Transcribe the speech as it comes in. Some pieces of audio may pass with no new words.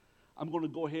I'm going to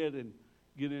go ahead and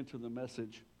get into the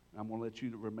message. I'm going to let you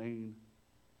to remain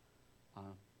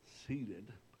seated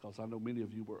because I know many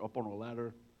of you were up on a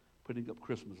ladder putting up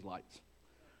Christmas lights.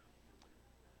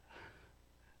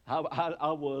 I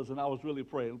was really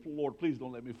praying, Lord, please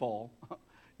don't let me fall.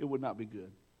 It would not be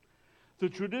good. The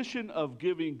tradition of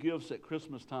giving gifts at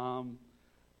Christmas time,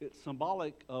 it's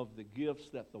symbolic of the gifts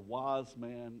that the wise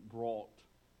man brought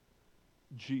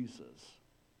Jesus.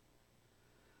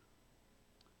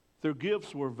 Their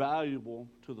gifts were valuable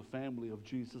to the family of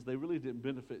Jesus. They really didn't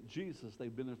benefit Jesus, they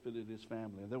benefited his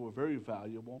family. And they were very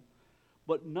valuable,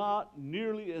 but not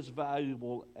nearly as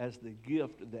valuable as the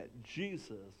gift that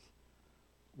Jesus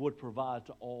would provide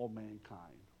to all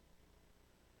mankind.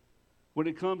 When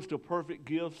it comes to perfect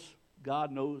gifts,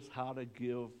 God knows how to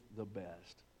give the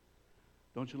best.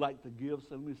 Don't you like the gifts?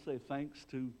 Let me say thanks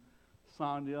to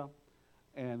Sonia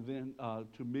and then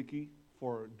to Mickey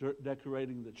for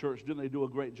decorating the church. Didn't they do a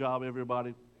great job,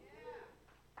 everybody?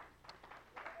 Yeah.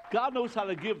 God knows how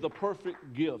to give the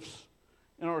perfect gifts.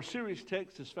 And our series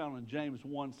text is found in James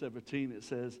 1:17. It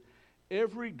says,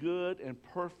 every good and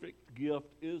perfect gift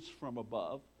is from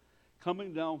above,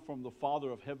 coming down from the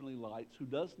Father of heavenly lights, who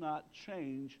does not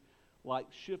change like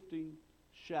shifting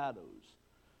shadows.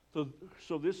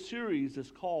 So this series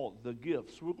is called The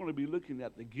Gifts. We're going to be looking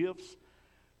at the gifts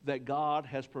that God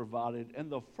has provided. And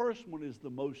the first one is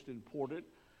the most important.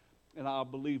 And I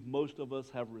believe most of us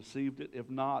have received it.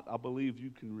 If not, I believe you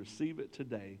can receive it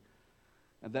today.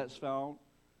 And that's found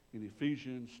in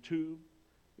Ephesians 2.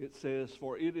 It says,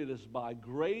 for it is by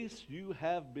grace you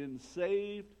have been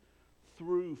saved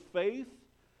through faith.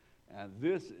 And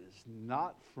this is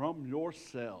not from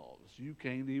yourselves. You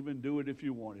can't even do it if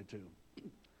you wanted to.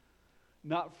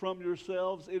 Not from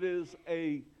yourselves. It is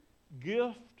a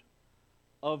gift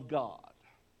of God.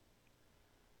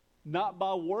 Not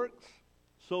by works,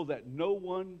 so that no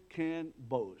one can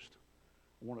boast.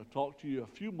 I want to talk to you a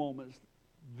few moments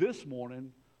this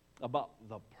morning about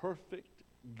the perfect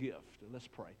gift. Let's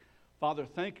pray. Father,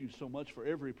 thank you so much for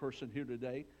every person here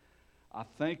today. I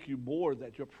thank you more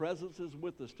that your presence is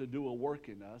with us to do a work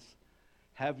in us.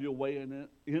 Have your way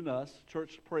in us.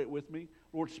 Church, pray it with me.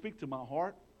 Lord, speak to my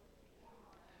heart.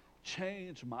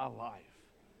 Change my life.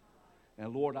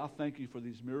 And Lord, I thank you for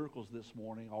these miracles this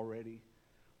morning already.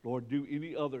 Lord, do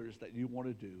any others that you want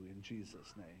to do in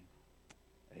Jesus' name.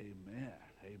 Amen.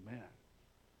 Amen.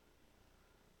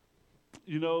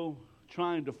 You know,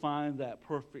 trying to find that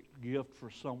perfect gift for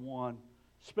someone,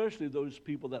 especially those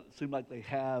people that seem like they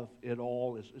have it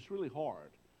all, it's really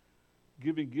hard.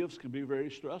 Giving gifts can be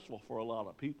very stressful for a lot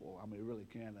of people. I mean, it really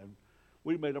can. And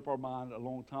we made up our mind a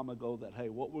long time ago that, hey,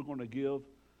 what we're going to give,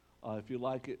 if you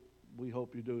like it, we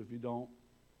hope you do. If you don't,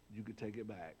 you can take it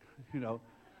back, you know.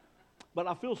 But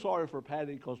I feel sorry for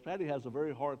Patty because Patty has a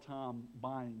very hard time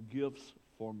buying gifts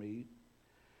for me.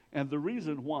 And the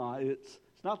reason why, it's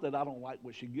not that I don't like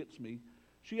what she gets me.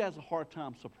 She has a hard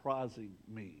time surprising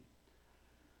me.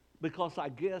 Because I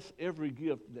guess every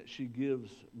gift that she gives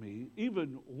me,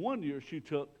 even one year she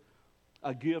took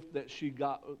a gift that she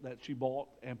bought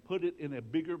and put it in a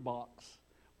bigger box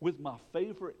with my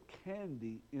favorite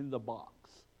candy in the box.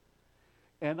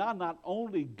 And I not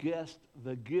only guessed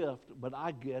the gift, but I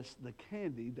guessed the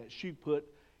candy that she put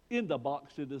in the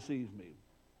box to deceive me.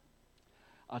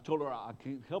 I told her I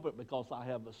can't help it because I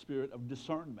have a spirit of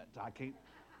discernment. I can't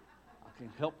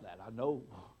help that. I know.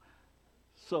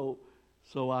 So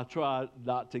I try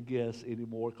not to guess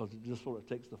anymore because it just sort of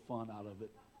takes the fun out of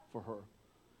it for her.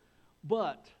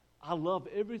 But I love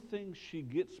everything she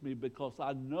gets me because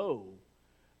I know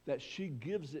that she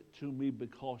gives it to me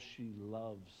because she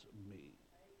loves me.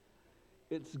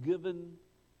 It's given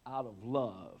out of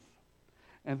love.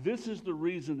 And this is the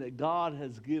reason that God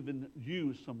has given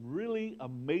you some really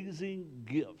amazing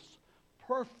gifts,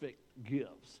 perfect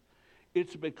gifts.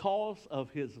 It's because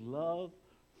of his love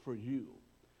for you.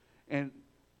 And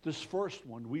this first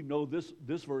one, we know this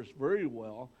verse very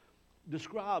well,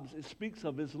 it speaks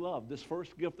of his love. This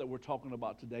first gift that we're talking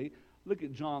about today, look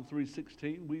at John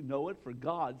 3:16. We know it. For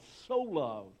God so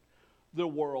loved the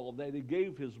world that he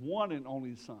gave his one and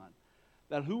only Son,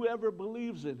 that whoever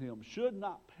believes in him should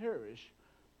not perish,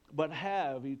 but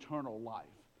have eternal life.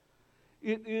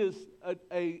 It is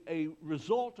a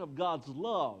result of God's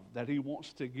love that he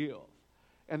wants to give.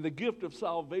 And the gift of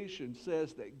salvation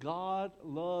says that God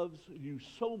loves you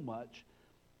so much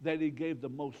that he gave the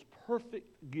most perfect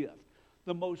gift,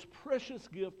 the most precious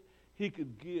gift he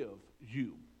could give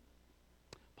you.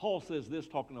 Paul says this,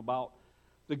 talking about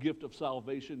the gift of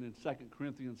salvation in 2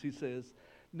 Corinthians. He says,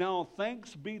 now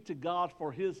thanks be to God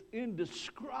for his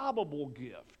indescribable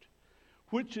gift,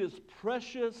 which is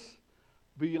precious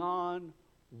beyond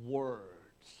words.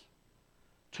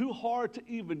 too hard to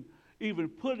even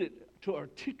put it, to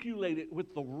articulate it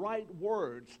with the right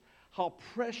words, how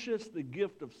precious the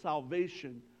gift of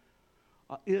salvation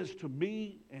is to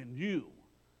me and you.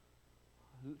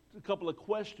 A couple of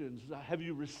questions. Have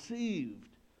you received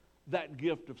that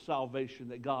gift of salvation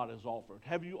that God has offered?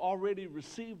 Have you already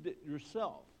received it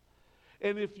yourself?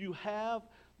 And if you have,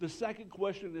 the second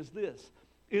question is this: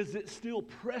 is it still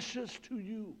precious to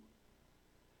you?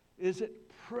 Is it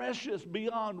precious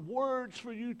beyond words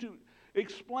for you to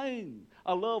explain?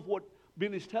 I love what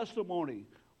Benny's testimony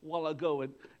a while ago,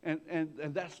 and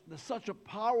that's such a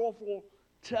powerful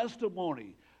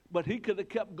testimony. But he could have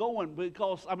kept going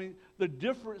because, the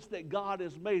difference that God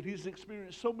has made, he's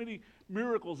experienced so many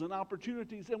miracles and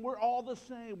opportunities, and we're all the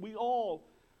same. We all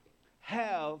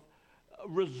have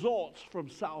results from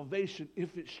salvation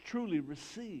if it's truly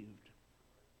received.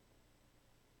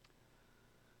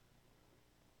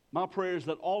 My prayer is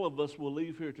that all of us will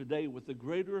leave here today with a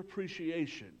greater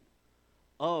appreciation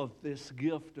of this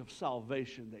gift of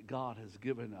salvation that God has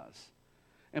given us.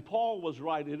 And Paul was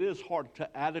right. It is hard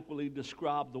to adequately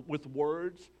describe with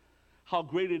words how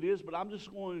great it is, but I'm just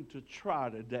going to try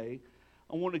today.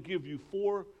 I want to give you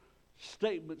 4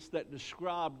 statements that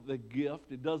describe the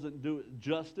gift. It doesn't do it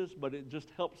justice, but it just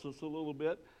helps us a little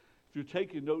bit. If you're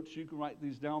taking notes, you can write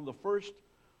these down. The first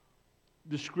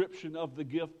description of the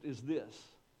gift is this: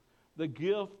 the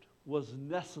gift was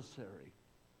necessary.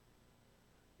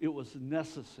 It was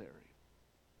necessary.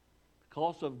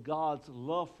 Because of God's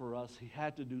love for us, he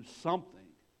had to do something.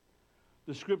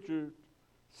 The scripture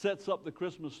sets up the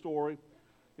Christmas story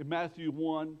in Matthew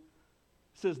 1. It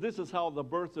says, this is how the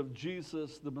birth of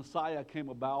Jesus, the Messiah, came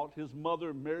about. His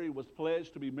mother, Mary, was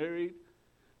pledged to be married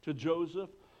to Joseph.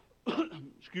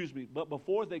 Excuse me. But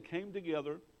before they came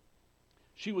together,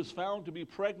 she was found to be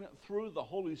pregnant through the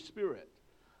Holy Spirit.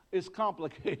 It's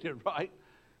complicated, right?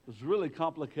 It was really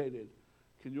complicated.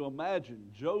 Can you imagine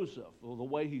Joseph, or the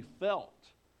way he felt?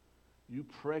 You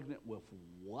pregnant with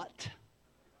what?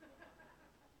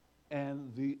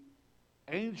 And the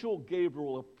angel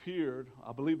Gabriel appeared.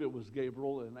 I believe it was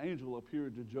Gabriel. An angel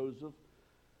appeared to Joseph.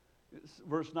 It's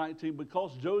verse 19,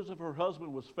 because Joseph, her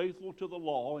husband, was faithful to the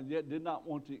law and yet did not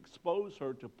want to expose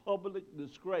her to public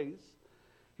disgrace,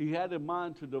 he had in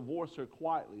mind to divorce her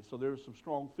quietly. So there's some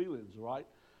strong feelings, right?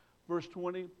 Verse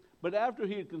 20, but after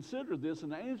he had considered this,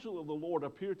 an angel of the Lord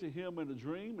appeared to him in a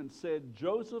dream and said,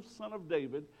 Joseph, son of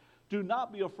David, do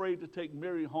not be afraid to take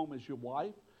Mary home as your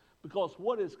wife, because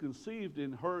what is conceived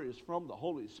in her is from the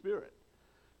Holy Spirit.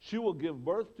 She will give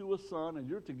birth to a son, and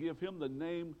you're to give him the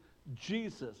name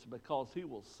Jesus, because he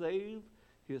will save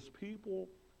his people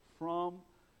from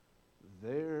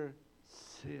their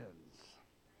sins.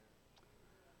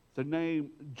 The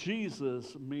name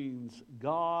Jesus means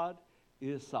God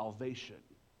is salvation.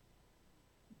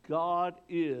 God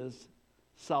is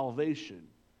salvation.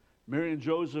 Mary and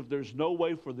Joseph, there's no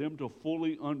way for them to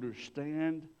fully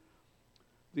understand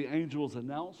the angel's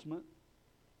announcement.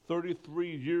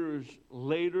 33 years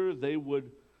later, they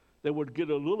would get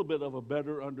a little bit of a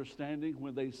better understanding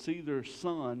when they see their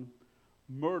son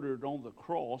murdered on the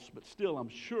cross. But still, I'm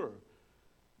sure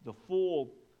the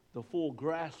full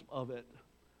grasp of it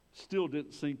still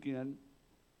didn't sink in.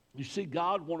 You see,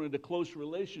 God wanted a close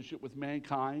relationship with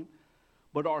mankind,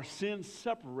 but our sin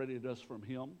separated us from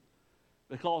him.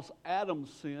 Because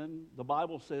Adam's sin, the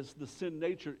Bible says the sin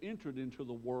nature entered into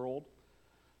the world.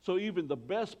 So even the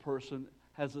best person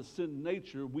has a sin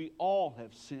nature. We all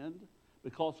have sinned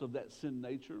because of that sin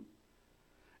nature.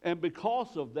 And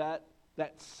because of that,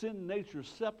 that sin nature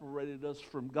separated us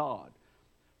from God,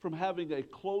 from having a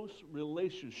close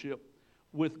relationship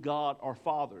with God our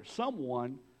Father.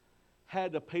 Someone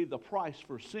had to pay the price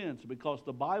for sins, because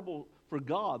the Bible, for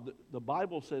God, the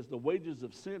Bible says the wages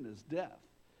of sin is death.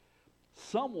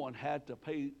 Someone had to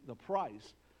pay the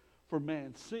price for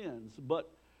man's sins,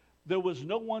 but there was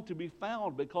no one to be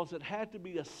found, because it had to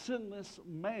be a sinless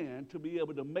man to be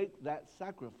able to make that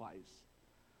sacrifice.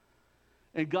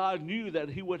 And God knew that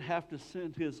he would have to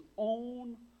send his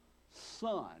own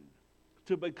son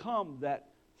to become that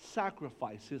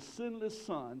sacrifice. His sinless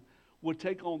son would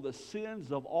take on the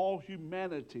sins of all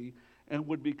humanity and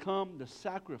would become the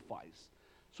sacrifice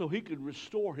so he could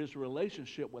restore his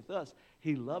relationship with us.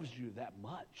 He loves you that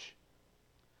much.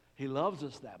 He loves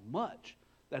us that much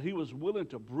that he was willing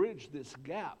to bridge this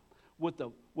gap with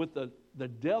the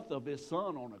death of his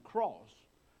son on a cross.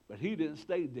 But he didn't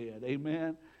stay dead.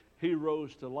 Amen. He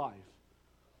rose to life.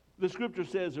 The scripture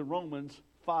says in Romans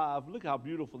 5, look how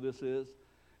beautiful this is.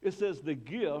 It says the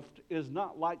gift is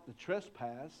not like the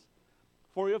trespass.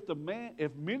 For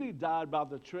if many died by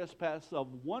the trespass of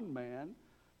one man,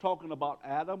 talking about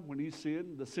Adam when he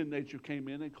sinned. The sin nature came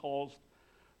in and caused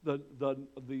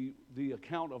the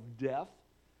account of death.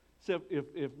 So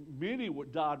if many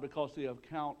died because of the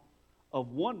account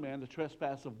of one man, the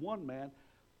trespass of one man,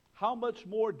 how much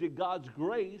more did God's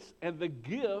grace and the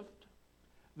gift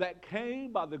that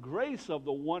came by the grace of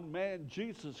the one man,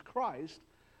 Jesus Christ,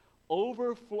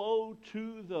 overflow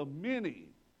to the many?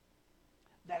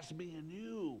 That's me and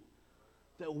you.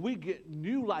 That we get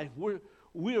new life.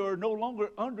 We are no longer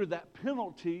under that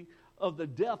penalty of the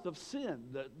death of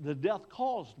sin, the death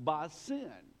caused by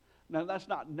sin. Now, that's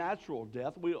not natural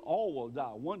death. We all will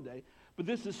die one day. But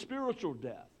this is spiritual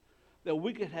death, that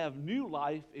we could have new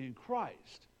life in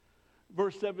Christ.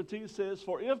 Verse 17 says,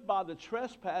 "For if by the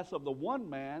trespass of the one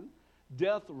man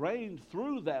death reigned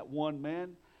through that one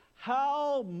man,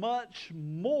 how much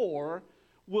more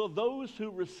will those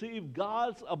who receive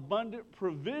God's abundant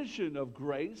provision of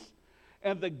grace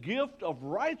and the gift of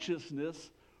righteousness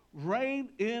reign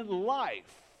in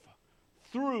life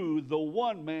through the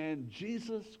one man,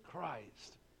 Jesus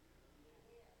Christ?"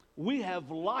 We have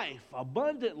life,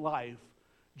 abundant life,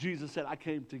 Jesus said, I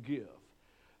came to give.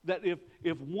 That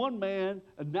if one man,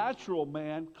 a natural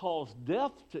man, caused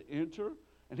death to enter,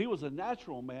 and he was a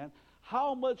natural man,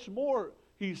 how much more,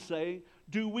 he's saying,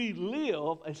 do we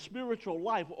live a spiritual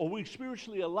life? Are we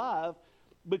spiritually alive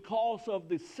because of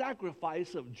the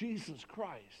sacrifice of Jesus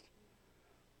Christ?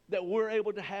 That we're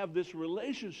able to have this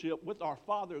relationship with our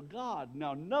Father God.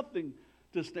 Now, nothing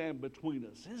to stand between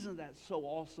us. Isn't that so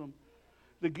awesome?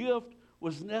 The gift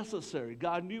was necessary.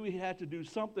 God knew he had to do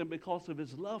something because of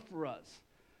his love for us.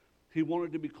 He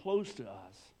wanted to be close to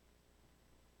us.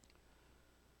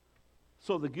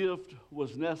 So the gift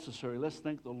was necessary. Let's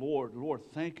thank the Lord. Lord,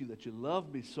 thank you that you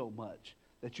love me so much,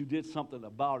 that you did something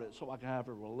about it so I can have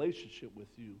a relationship with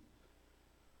you.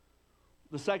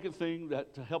 The second thing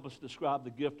that to help us describe the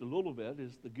gift a little bit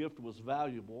is the gift was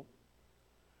valuable.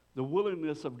 The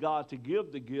willingness of God to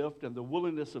give the gift and the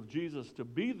willingness of Jesus to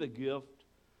be the gift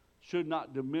should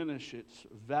not diminish its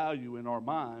value in our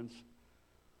minds.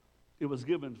 It was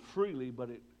given freely, but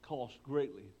it cost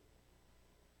greatly.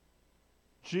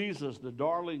 Jesus, the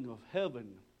darling of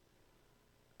heaven,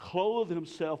 clothed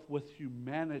himself with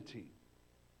humanity.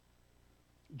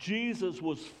 Jesus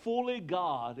was fully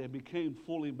God and became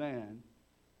fully man.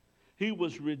 He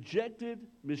was rejected,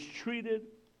 mistreated,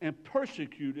 and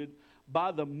persecuted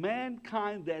by the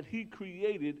mankind that he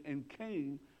created and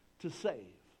came to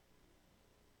save.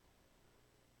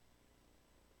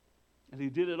 And he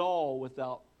did it all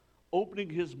without opening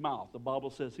his mouth. The Bible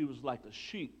says he was like a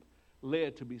sheep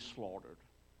led to be slaughtered.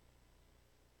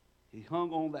 He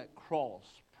hung on that cross,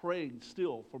 praying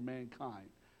still for mankind.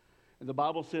 And the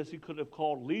Bible says he could have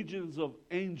called legions of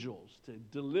angels to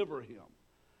deliver him.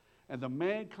 And the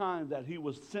mankind that he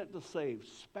was sent to save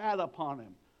spat upon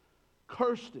him,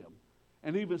 cursed him,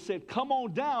 and even said, "Come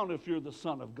on down if you're the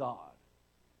Son of God."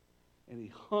 And he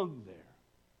hung there,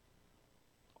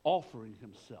 offering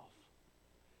himself.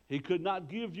 He could not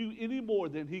give you any more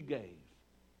than he gave.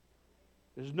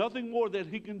 There's nothing more that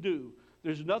he can do.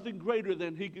 There's nothing greater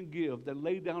than he can give than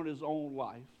lay down his own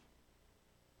life.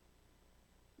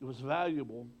 It was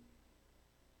valuable.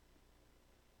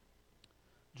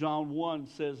 John 1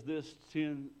 says this,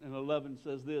 10 and 11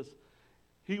 says this,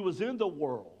 "He was in the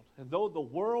world, and though the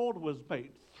world was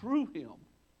made through him,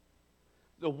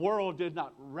 the world did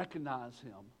not recognize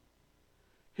him.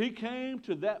 He came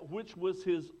to that which was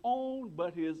his own,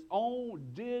 but his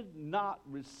own did not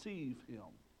receive him."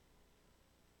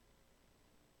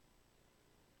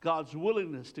 God's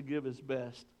willingness to give his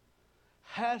best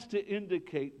has to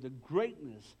indicate the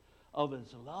greatness of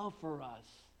his love for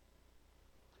us.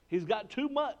 He's got too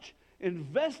much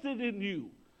invested in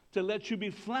you to let you be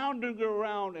floundering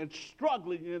around and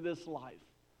struggling in this life.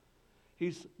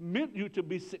 He's meant you to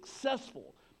be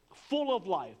successful, full of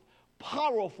life,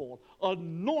 powerful,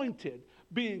 anointed,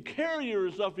 being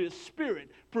carriers of his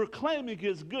Spirit, proclaiming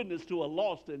his goodness to a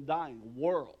lost and dying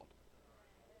world.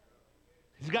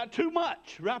 He's got too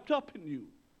much wrapped up in you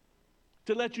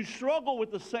to let you struggle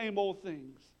with the same old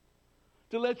things,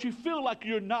 to let you feel like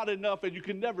you're not enough and you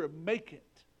can never make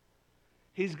it.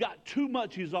 He's got too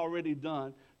much he's already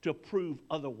done to prove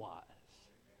otherwise.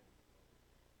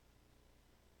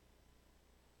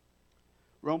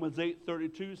 Romans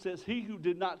 8:32 says, "He who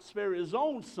did not spare his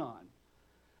own son,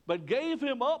 but gave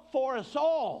him up for us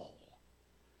all,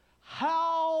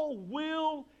 how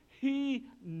will he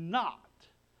not,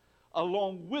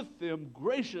 along with them,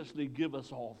 graciously give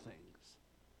us all things?"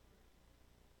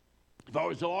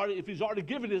 If he's already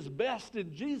given his best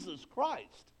in Jesus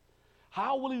Christ,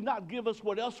 how will he not give us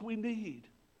what else we need?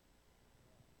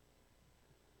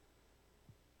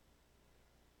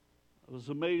 I was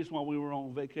amazed while we were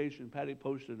on vacation. Patty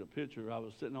posted a picture. I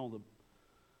was sitting on the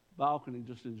balcony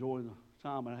just enjoying the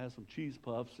time, and I had some cheese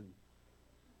puffs and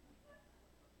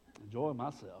enjoying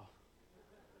myself.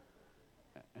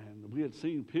 And we had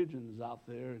seen pigeons out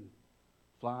there and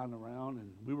flying around, and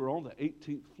we were on the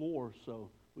 18th floor, so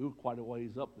we were quite a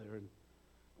ways up there. And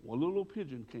one little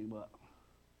pigeon came up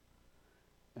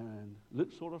and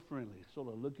looked sort of friendly, sort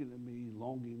of looking at me,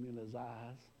 longing in his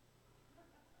eyes.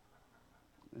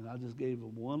 And I just gave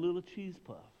him one little cheese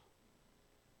puff.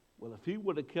 Well, if he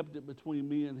would have kept it between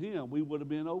me and him, we would have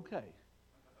been okay.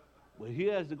 Well, he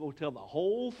has to go tell the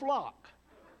whole flock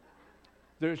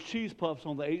there's cheese puffs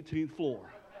on the 18th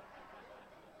floor.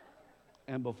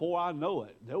 And before I know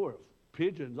it, there were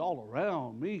pigeons all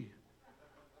around me.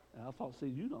 And I thought, see,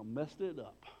 you done messed it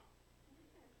up.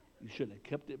 You should have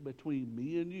kept it between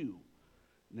me and you.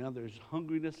 Now there's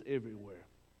hungriness everywhere.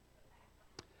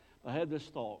 I had this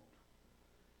thought.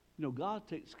 You know, God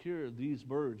takes care of these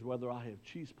birds whether I have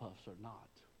cheese puffs or not.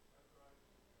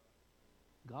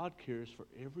 God cares for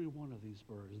every one of these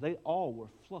birds. They all were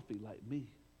fluffy like me.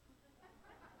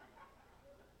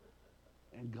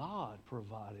 And God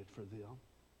provided for them.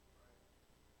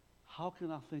 How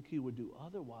can I think he would do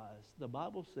otherwise? The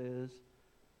Bible says,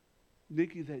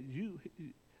 Nikki,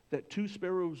 that 2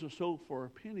 sparrows are sold for a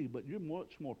penny, but you're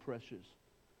much more precious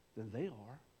than they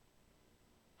are.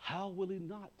 How will he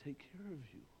not take care of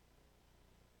you?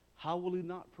 How will he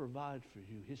not provide for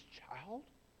you? His child?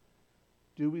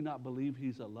 Do we not believe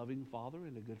he's a loving father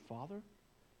and a good father?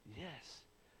 Yes.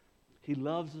 He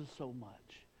loves us so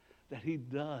much that he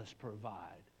does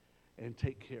provide and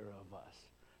take care of us.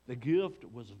 The gift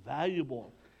was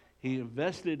valuable. He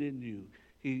invested in you.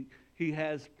 He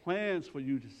has plans for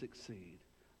you to succeed.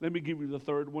 Let me give you the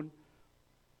third one.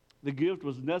 The gift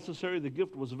was necessary, the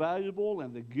gift was valuable,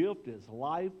 and the gift is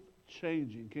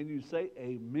life-changing. Can you say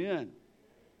amen?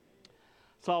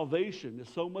 Salvation is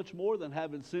so much more than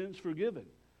having sins forgiven.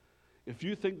 If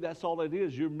you think that's all it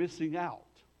is, you're missing out.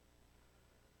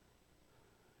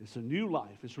 It's a new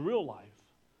life. It's real life.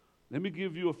 Let me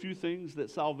give you a few things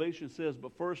that salvation says,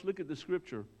 but first look at the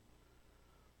scripture.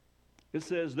 It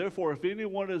says, therefore, if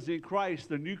anyone is in Christ,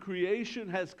 the new creation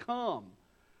has come.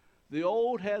 The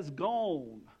old has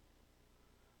gone.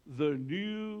 The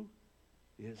new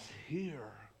is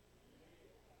here.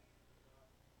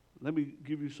 Let me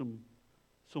give you some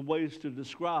ways to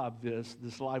describe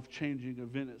this life-changing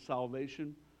event at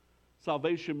salvation.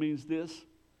 Salvation means this.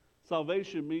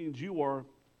 Salvation means you are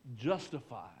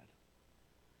justified.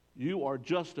 You are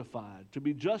justified. To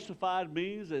be justified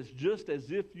means it's just as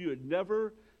if you had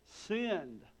never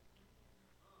sinned.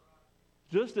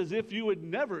 Just as if you had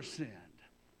never sinned.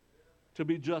 To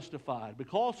be justified.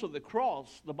 Because of the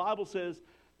cross, the Bible says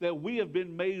that we have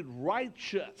been made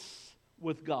righteous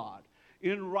with God.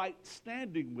 In right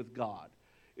standing with God.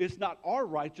 It's not our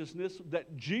righteousness,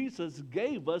 that Jesus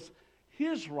gave us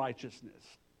his righteousness.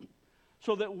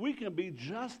 So that we can be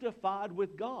justified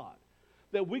with God.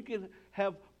 That we can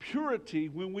have purity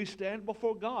when we stand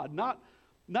before God. Not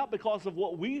because of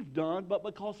what we've done, but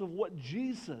because of what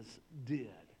Jesus did.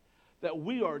 That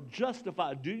we are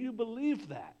justified. Do you believe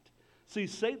that? See,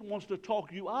 Satan wants to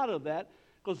talk you out of that,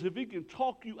 because if he can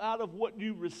talk you out of what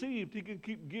you received, he can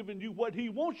keep giving you what he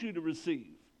wants you to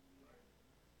receive.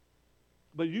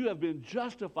 But you have been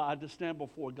justified to stand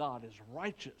before God as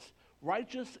righteous.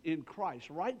 Righteous in Christ.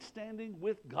 Right standing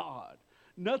with God.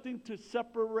 Nothing to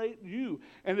separate you.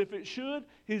 And if it should,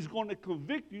 he's going to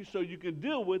convict you so you can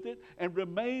deal with it and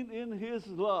remain in his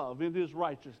love, in his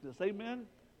righteousness. Amen?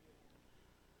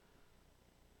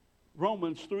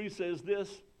 Romans 3 says this,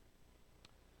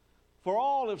 for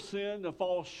all have sinned and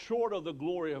fall short of the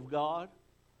glory of God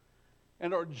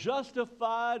and are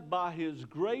justified by his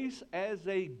grace as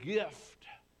a gift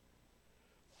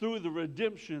through the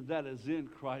redemption that is in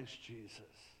Christ Jesus.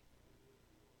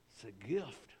 It's a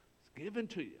gift. It's given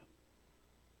to you.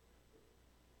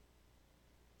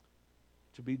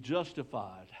 To be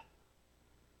justified.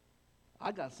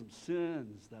 I got some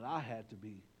sins that I had to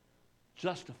be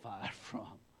justified from.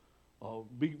 Or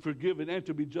be forgiven and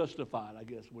to be justified, I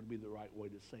guess would be the right way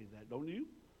to say that, don't you?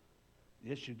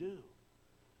 Yes, you do.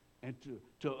 And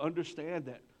to understand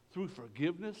that through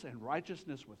forgiveness and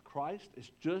righteousness with Christ, it's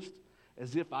just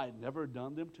as if I had never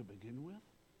done them to begin with.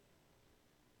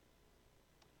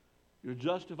 You're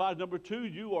justified. Number 2,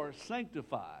 you are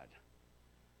sanctified.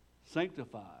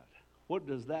 Sanctified. What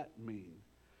does that mean?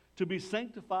 To be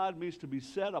sanctified means to be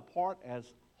set apart as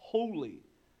holy.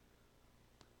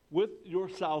 With your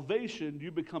salvation,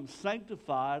 you become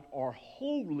sanctified or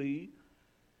holy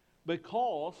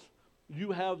because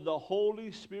you have the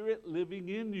Holy Spirit living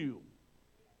in you.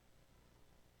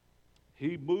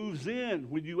 He moves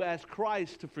in when you ask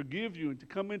Christ to forgive you and to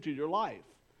come into your life.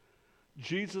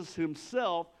 Jesus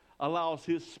himself allows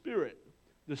his Spirit,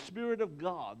 the Spirit of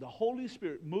God, the Holy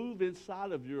Spirit, move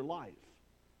inside of your life.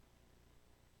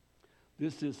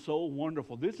 This is so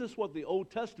wonderful. This is what the Old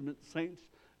Testament saints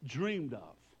dreamed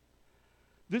of.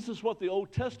 This is what the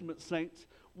Old Testament saints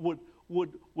longed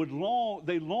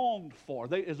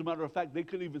for. As a matter of fact, they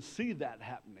couldn't even see that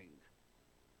happening.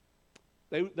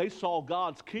 They saw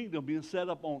God's kingdom being set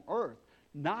up on earth,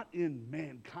 not in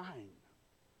mankind.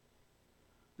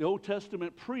 The Old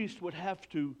Testament priest would have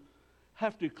to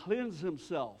cleanse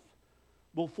himself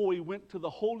before he went to the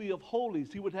Holy of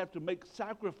Holies. He would have to make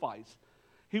sacrifice.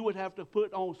 He would have to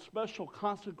put on special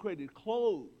consecrated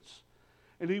clothes.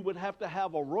 And he would have to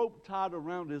have a rope tied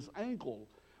around his ankle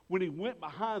when he went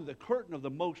behind the curtain of the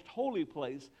most holy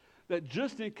place, that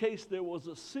just in case there was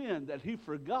a sin that he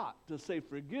forgot to say,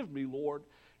 "Forgive me, Lord,"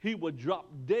 he would drop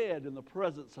dead in the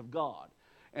presence of God.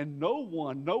 And no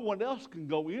one else can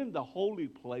go in the holy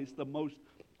place, the most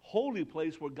holy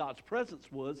place where God's presence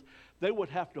was. They would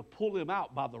have to pull him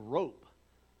out by the rope.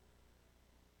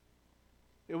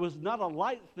 It was not a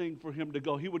light thing for him to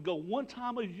go. He would go one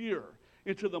time a year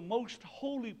into the most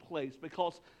holy place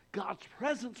because God's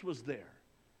presence was there.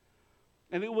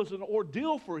 And it was an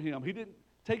ordeal for him. He didn't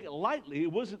take it lightly.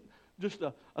 It wasn't just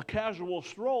a casual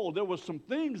stroll. There was some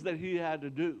things that he had to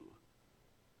do.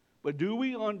 But do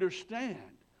we understand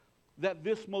that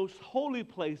this most holy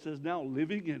place is now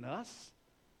living in us?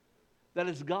 That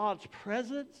is God's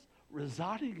presence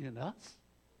residing in us?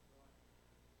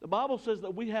 The Bible says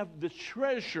that we have the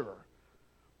treasure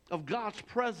of God's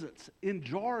presence in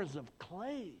jars of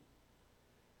clay.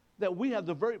 That we have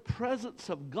the very presence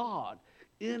of God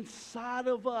inside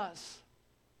of us,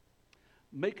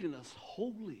 making us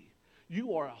holy.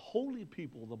 You are a holy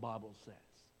people, the Bible says.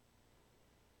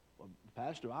 Well,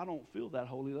 Pastor, I don't feel that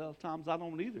holy. A lot of times I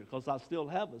don't either, because I still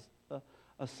have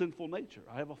a sinful nature.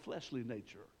 I have a fleshly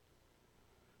nature.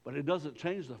 But it doesn't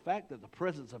change the fact that the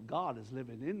presence of God is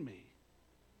living in me.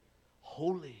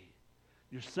 Holy.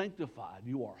 You're sanctified.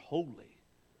 You are holy.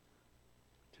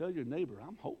 Tell your neighbor,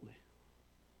 "I'm holy."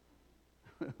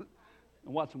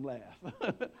 And watch them laugh.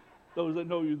 Those that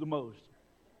know you the most.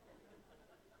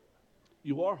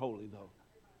 You are holy, though.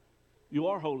 You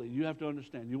are holy. You have to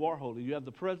understand. You are holy. You have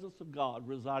the presence of God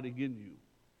residing in you.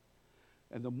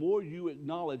 And the more you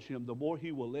acknowledge him, the more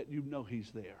he will let you know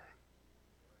he's there.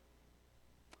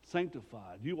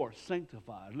 Sanctified. You are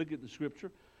sanctified. Look at the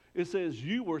scripture. It says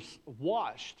you were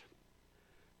washed.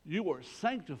 You were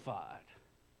sanctified.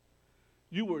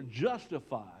 You were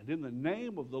justified in the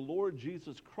name of the Lord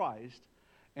Jesus Christ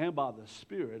and by the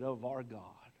Spirit of our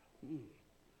God.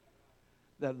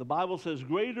 That the Bible says,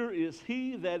 greater is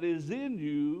he that is in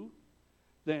you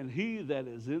than he that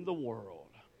is in the world.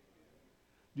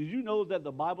 Did you know that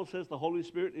the Bible says the Holy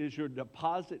Spirit is your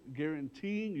deposit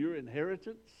guaranteeing your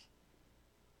inheritance?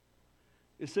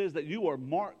 It says that you are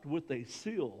marked with a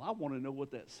seal. I want to know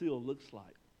what that seal looks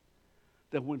like.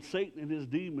 That when Satan and his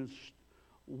demons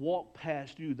walk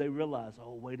past you, they realize,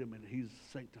 oh, wait a minute, he's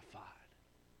sanctified.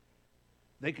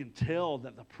 They can tell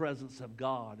that the presence of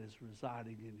God is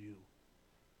residing in you.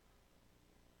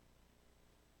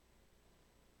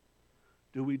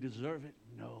 Do we deserve it?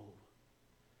 No.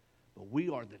 But we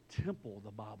are the temple,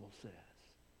 the Bible says.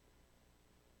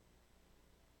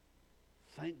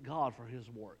 Thank God for his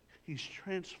work. He's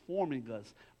transforming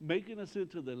us, making us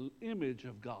into the image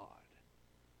of God.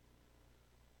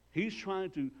 He's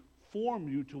trying to form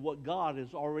you to what God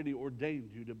has already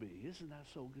ordained you to be. Isn't that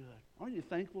so good? Aren't you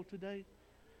thankful today?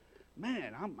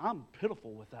 Man, I'm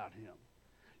pitiful without him.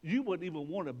 You wouldn't even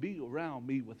want to be around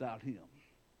me without him.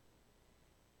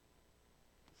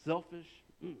 Selfish,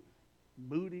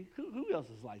 moody. Who else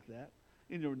is like that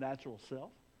in your natural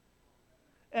self?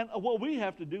 And what we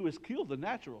have to do is kill the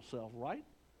natural self, right?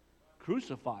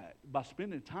 Crucify it by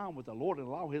spending time with the Lord and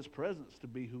allow his presence to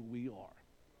be who we are.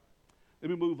 Let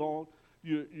me move on.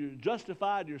 You're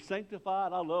justified, you're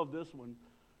sanctified. I love this one.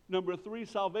 Number 3,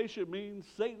 salvation means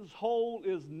Satan's hold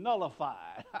is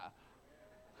nullified.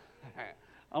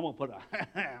 I'm going to put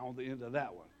a on the end of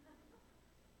that one.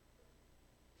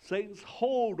 Satan's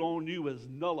hold on you is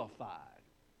nullified.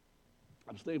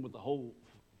 I'm staying with the whole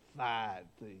 "fied"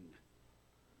 thing.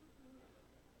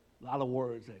 A lot of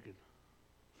words that could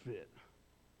fit.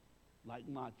 Like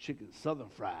my chicken southern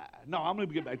fried. No, I'm going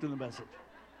to get back to the message.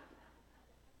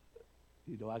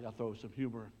 You know, I got to throw some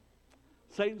humor.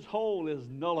 Satan's hold is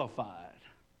nullified.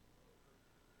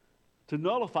 To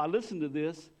nullify, listen to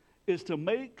this, is to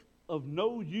make of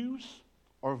no use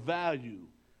or value,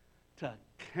 to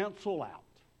cancel out.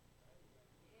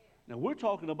 Now, we're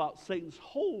talking about Satan's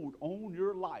hold on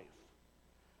your life.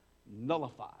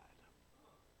 Nullified.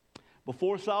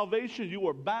 Before salvation, you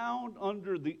were bound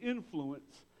under the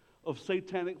influence of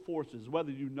satanic forces,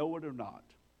 whether you know it or not.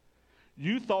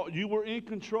 You thought you were in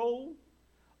control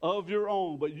of your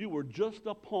own, but you were just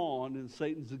a pawn in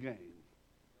Satan's game.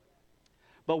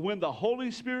 But when the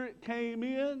Holy Spirit came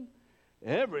in,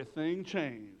 everything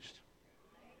changed.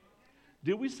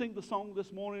 Did we sing the song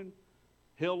this morning,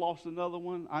 Hell Lost Another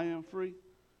One, I Am Free?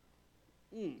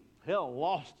 Hell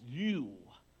lost you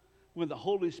when the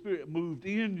Holy Spirit moved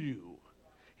in you.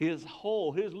 He's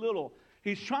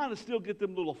trying to still get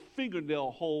them little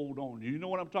fingernail hold on you. You know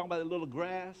what I'm talking about, that little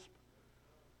grasp?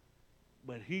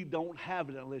 But he don't have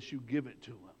it unless you give it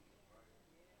to him.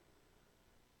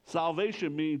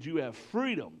 Salvation means you have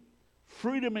freedom.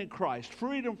 Freedom in Christ.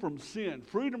 Freedom from sin.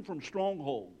 Freedom from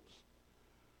strongholds.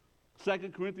 2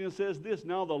 Corinthians says this,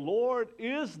 now the Lord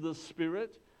is the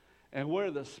Spirit, and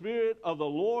where the Spirit of the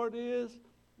Lord is,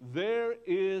 there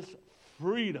is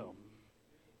freedom.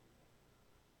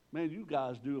 Man, you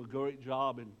guys do a great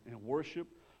job in worship.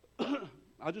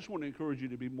 I just want to encourage you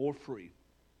to be more free.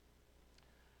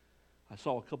 I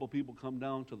saw a couple people come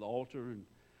down to the altar, and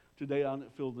today I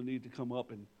didn't feel the need to come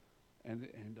up and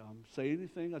say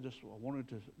anything. I wanted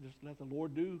to just let the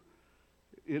Lord do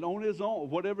it on his own,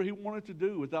 whatever he wanted to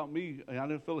do without me. I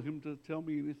didn't feel him to tell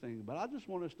me anything. But I just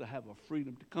want us to have a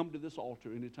freedom to come to this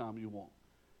altar anytime you want.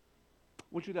 I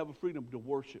want you to have a freedom to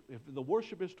worship. If the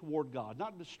worship is toward God,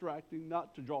 not distracting,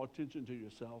 not to draw attention to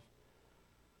yourself,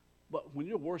 but when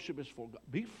your worship is for God,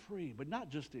 be free, but not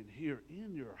just in here,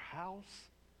 in your house,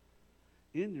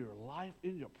 in your life,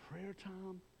 in your prayer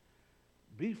time.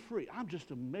 Be free. I'm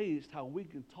just amazed how we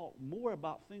can talk more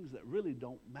about things that really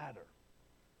don't matter.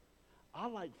 I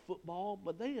like football,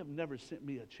 but they have never sent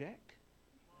me a check.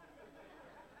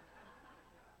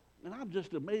 And I'm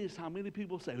just amazed how many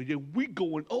people say, yeah, we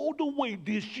going all the way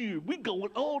this year. We going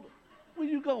all. Where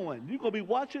you going? You're going to be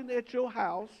watching at your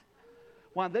house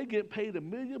while they get paid $1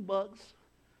 million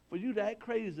for you to act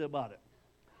crazy about it.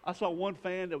 I saw one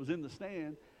fan that was in the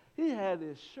stand. He had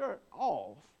his shirt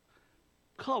off,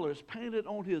 colors painted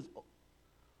on his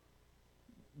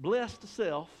blessed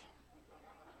self.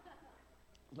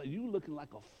 Like, you looking like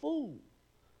a fool.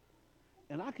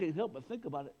 And I can't help but think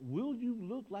about it. Will you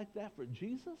look like that for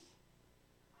Jesus?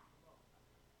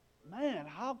 Man,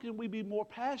 how can we be more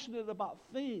passionate about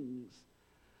things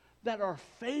that are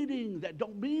fading, that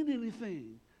don't mean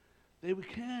anything, than we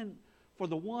can for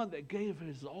the one that gave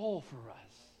his all for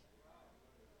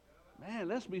us? Man,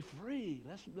 let's be free.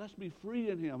 Let's be free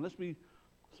in him. Let's be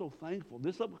so thankful.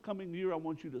 This upcoming year, I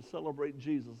want you to celebrate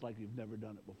Jesus like you've never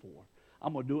done it before.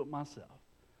 I'm going to do it myself.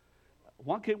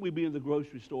 Why can't we be in the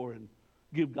grocery store and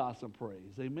give God some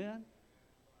praise? Amen?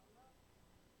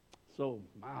 So,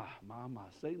 my,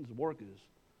 Satan's work is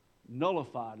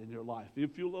nullified in your life.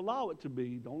 If you'll allow it to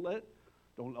be, don't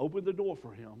open the door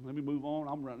for him. Let me move on.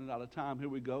 I'm running out of time. Here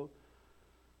we go.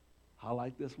 I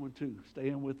like this one too.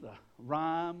 Staying with the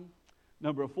rhyme.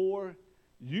 Number 4,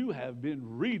 you have been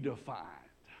redefined.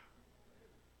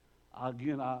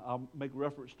 Again, I'll make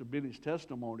reference to Benny's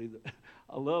testimony.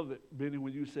 I love it, Benny,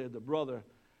 when you said the brother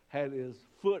had his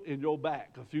foot in your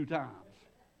back a few times.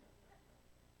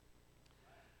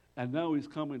 And now he's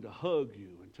coming to hug you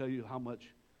and tell you how much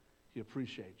he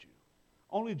appreciates you.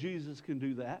 Only Jesus can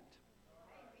do that.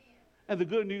 And the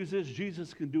good news is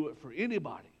Jesus can do it for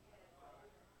anybody.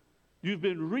 You've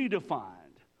been redefined.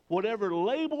 Whatever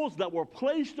labels that were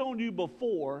placed on you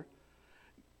before,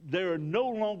 they're no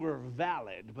longer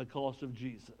valid because of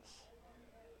Jesus.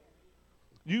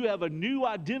 You have a new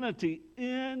identity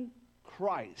in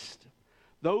Christ.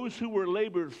 Those who were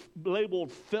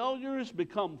labeled failures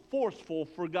become forceful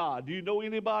for God. Do you know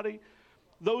anybody?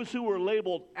 Those who were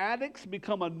labeled addicts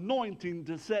become anointed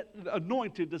to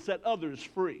set others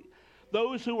free.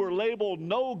 Those who were labeled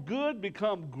no good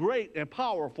become great and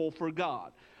powerful for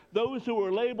God. Those who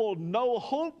were labeled no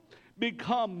hope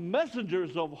become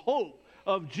messengers of hope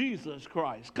of Jesus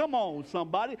Christ. Come on,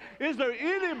 somebody. Is there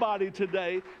anybody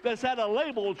today that's had a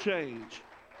label change?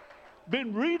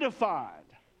 Been redefined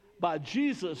by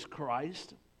Jesus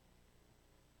Christ?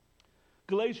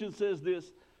 Galatians says this,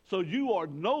 so you are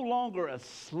no longer a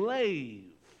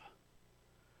slave,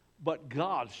 but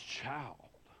God's child.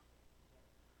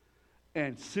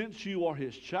 And since you are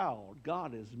his child,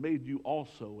 God has made you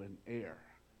also an heir.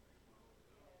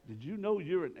 Did you know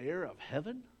you're an heir of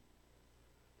heaven?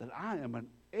 That I am an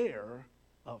heir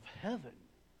of heaven.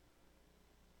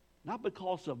 Not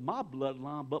because of my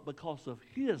bloodline, but because of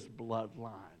his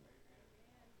bloodline.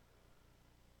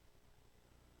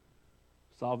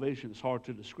 Salvation is hard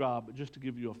to describe, but just to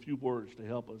give you a few words to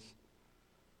help us.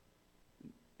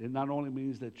 It not only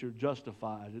means that you're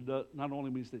justified, not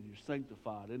only means that you're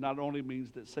sanctified, it not only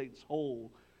means that Satan's hold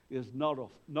is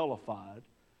nullified,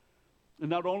 it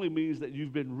not only means that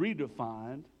you've been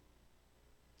redefined,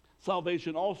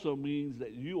 salvation also means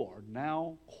that you are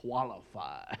now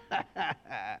qualified.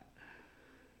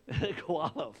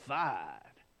 Qualified.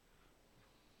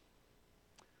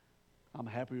 I'm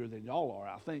happier than y'all are,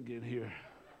 I think, in here.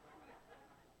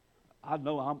 I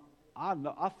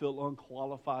feel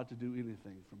unqualified to do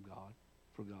anything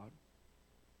for God.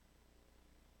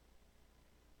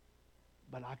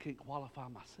 But I can't qualify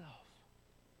myself.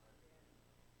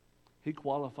 He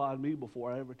qualified me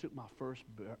before I ever took my first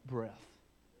breath.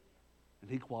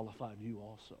 And he qualified you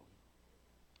also.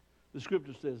 The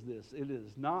scripture says this: it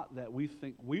is not that we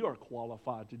think we are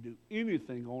qualified to do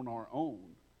anything on our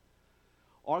own.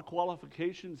 Our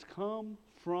qualifications come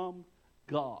from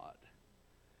God.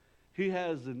 He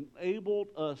has enabled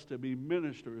us to be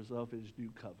ministers of his new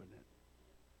covenant.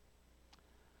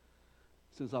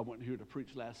 Since I wasn't here to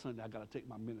preach last Sunday, I got to take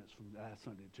my minutes from last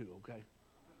Sunday too, okay?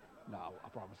 No, I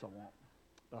promise I won't.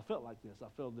 But I felt like this. I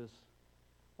felt this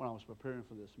when I was preparing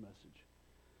for this message.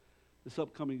 This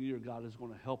upcoming year, God is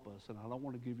going to help us, and I don't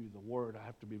want to give you the word. I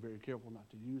have to be very careful not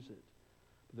to use it.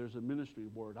 But there's a ministry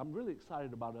word. I'm really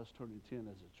excited about us turning 10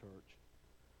 as a church.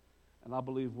 And I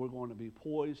believe we're going to be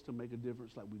poised to make a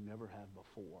difference like we never have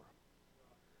before.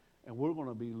 And we're going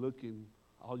to be looking,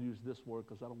 I'll use this word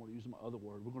because I don't want to use my other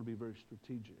word. We're going to be very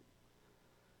strategic.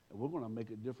 And we're going to make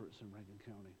a difference in Rankin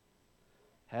County.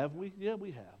 Have we? Yeah,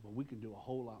 we have. But we can do a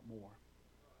whole lot more.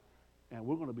 And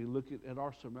we're going to be looking at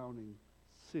our surrounding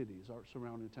cities, our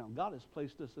surrounding town. God has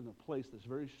placed us in a place that's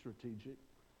very strategic.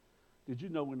 Did you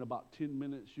know in about 10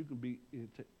 minutes you can be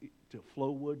to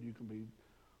Flowood, you can be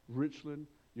Richland,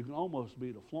 you can almost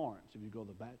be to Florence if you go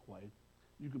the back way.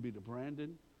 You can be to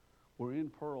Brandon. We're in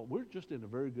Pearl. We're just in a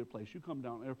very good place. You come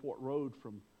down Airport Road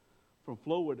from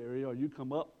Flowood area, or you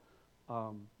come up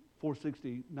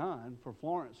 469 from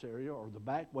Florence area, or the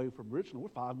back way from Richland. We're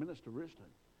 5 minutes to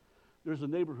Richland. There's a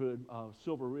neighborhood,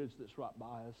 Silver Ridge, that's right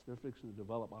by us. They're fixing to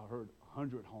develop, I heard,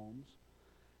 100 homes.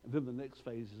 And then the next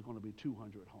phase is going to be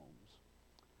 200 homes.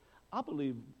 I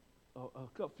believe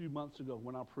a few months ago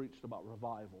when I preached about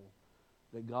revival,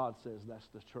 that God says that's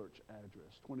the church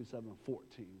address,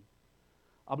 2714.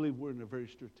 I believe we're in a very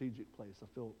strategic place. I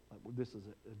feel like this is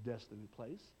a destiny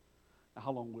place. Now,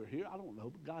 how long we're here, I don't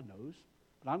know, but God knows.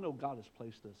 But I know God has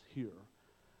placed us here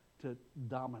to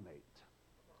dominate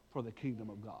for the kingdom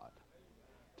of God,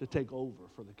 to take over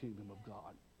for the kingdom of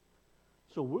God.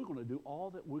 So we're going to do all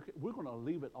that we're going to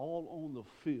leave it all on the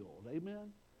field.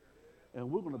 Amen? And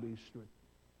we're going to be,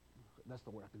 that's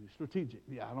the word I can use, strategic.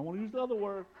 Yeah, I don't want to use the other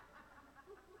word.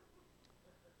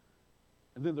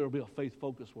 And then there will be a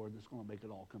faith-focused word that's going to make it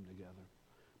all come together.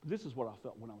 But this is what I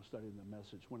felt when I was studying the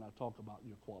message, when I talk about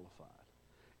you're qualified.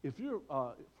 If you're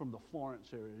from the Florence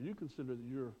area, you consider that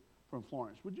you're from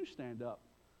Florence, would you stand up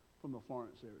from the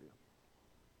Florence area?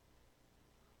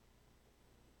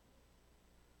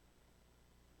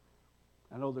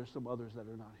 I know there's some others that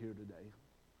are not here today.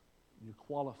 You're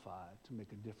qualified to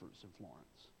make a difference in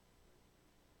Florence.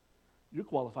 You're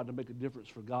qualified to make a difference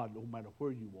for God no matter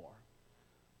where you are.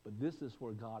 But this is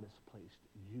where God has placed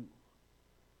you.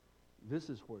 This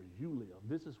is where you live.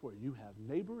 This is where you have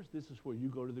neighbors. This is where you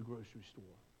go to the grocery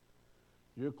store.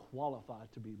 You're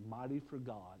qualified to be mighty for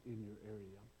God in your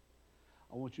area.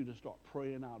 I want you to start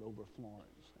praying out over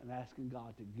Florence and asking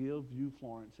God to give you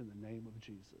Florence in the name of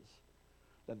Jesus,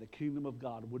 that the kingdom of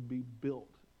God would be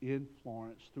built in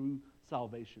Florence through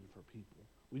salvation for people.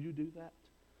 Will you do that?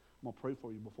 I'm going to pray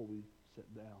for you before we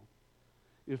sit down.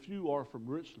 If you are from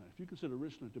Richland, if you consider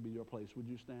Richland to be your place, would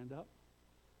you stand up?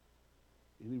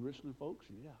 Any Richland folks?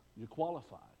 Yeah. You're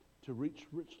qualified to reach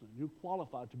Richland. You're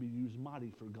qualified to be used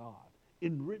mighty for God.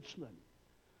 In Richland,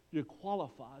 you're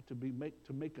qualified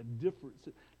to make a difference.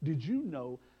 Did you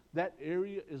know that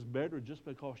area is better just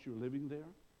because you're living there?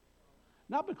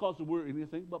 Not because we're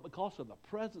anything, but because of the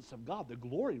presence of God. The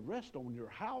glory rests on your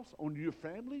house, on your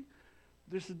family.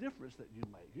 There's a difference that you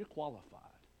make. You're qualified.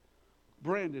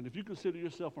 Brandon, if you consider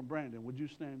yourself from Brandon, would you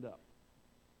stand up?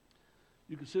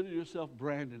 You consider yourself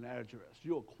Brandon address.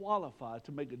 You're qualified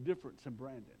to make a difference in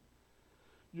Brandon.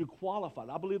 You're qualified.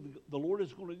 I believe the Lord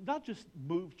is going to not just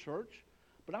move church,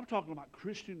 but I'm talking about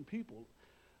Christian people.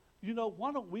 You know,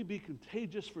 why don't we be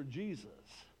contagious for Jesus?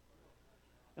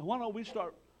 And why don't we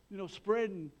start,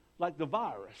 spreading like the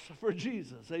virus for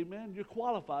Jesus? Amen? You're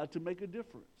qualified to make a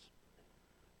difference.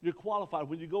 You're qualified.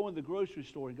 When you go in the grocery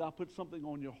store and God puts something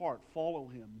on your heart, follow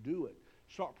him. Do it.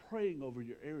 Start praying over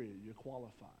your area. You're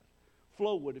qualified.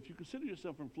 Flowwood, if you consider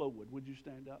yourself from Flowwood, would you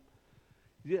stand up?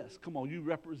 Yes, come on, you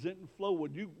representing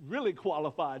Flowwood. You really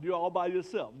qualified. You're all by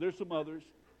yourself. There's some others.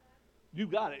 You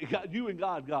got it. You and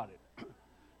God got it.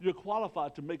 You're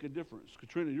qualified to make a difference.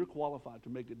 Katrina, you're qualified to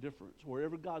make a difference.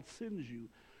 Wherever God sends you,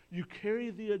 you carry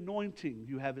the anointing.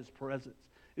 You have his presence.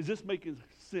 Is this making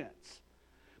sense?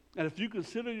 And if you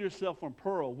consider yourself from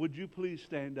Pearl, would you please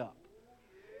stand up?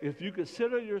 If you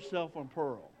consider yourself from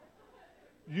Pearl,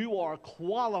 you are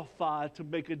qualified to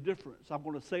make a difference. I'm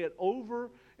going to say it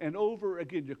over and over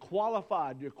again. You're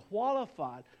qualified. You're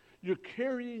qualified. You're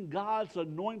carrying God's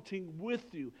anointing with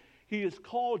you. He has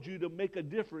called you to make a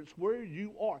difference where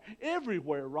you are.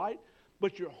 Everywhere, right?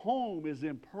 But your home is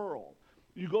in Pearl.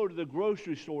 You go to the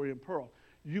grocery store in Pearl.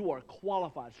 You are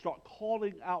qualified. Start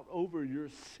calling out over your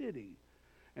city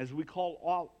as we call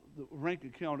all the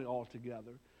Rankin County all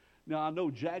together. Now, I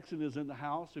know Jackson is in the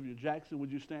house. If you're Jackson,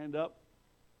 would you stand up?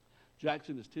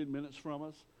 Jackson is 10 minutes from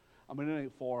us. I mean, it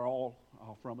ain't far all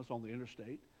from us on the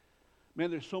interstate. Man,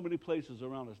 there's so many places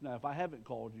around us. Now, if I haven't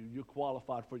called you, you're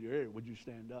qualified for your area. Would you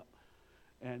stand up?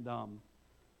 And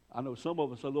I know some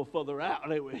of us are a little further out.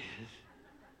 Anyway,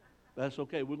 that's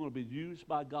okay. We're going to be used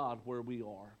by God where we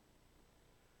are.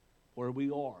 Where we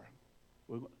are.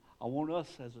 I want us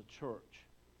as a church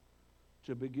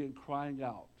to begin crying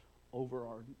out over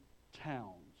our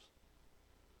towns,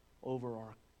 over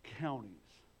our counties.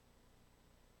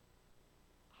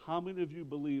 How many of you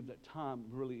believe that time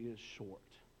really is short?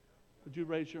 Would you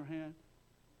raise your hand?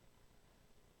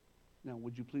 Now,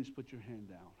 would you please put your hand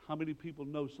down? How many people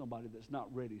know somebody that's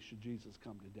not ready should Jesus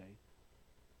come today?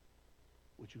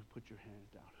 Would you put your hands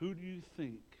down? Who do you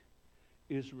think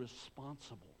is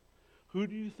responsible? Who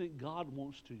do you think God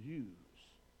wants to use?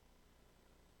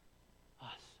 Us.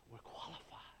 We're qualified.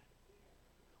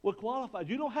 We're qualified.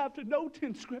 You don't have to know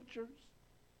 10 scriptures.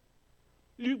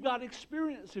 You've got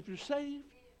experience if you're saved.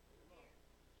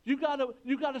 You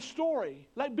got a story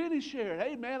like Benny shared.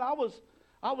 Hey man, I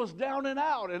was down and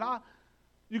out, and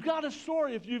you got a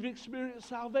story. If you've experienced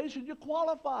salvation, you're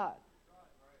qualified.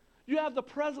 You have the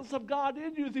presence of God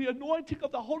in you, the anointing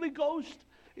of the Holy Ghost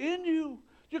in you.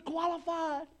 You're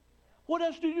qualified. What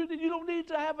else do you need? You don't need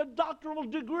to have a doctoral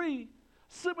degree,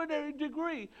 seminary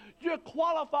degree. You're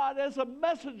qualified as a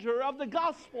messenger of the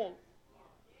gospel.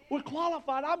 We're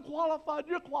qualified. I'm qualified.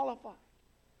 You're qualified.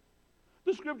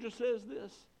 The scripture says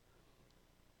this.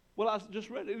 Well, I just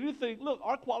read it. You think, look,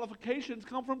 our qualifications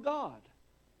come from God.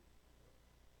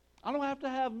 I don't have to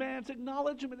have man's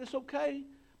acknowledgement. It's okay,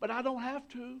 but I don't have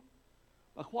to.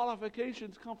 My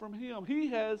qualifications come from him. He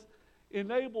has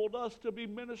enabled us to be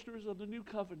ministers of the new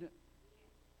covenant.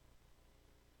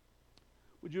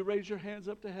 Would you raise your hands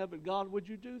up to heaven? God, would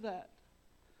you do that?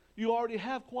 You already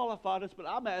have qualified us, but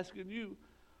I'm asking you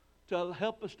to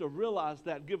help us to realize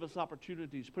that. Give us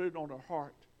opportunities. Put it on our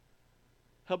heart.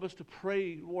 Help us to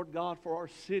pray, Lord God, for our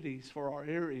cities, for our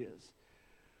areas,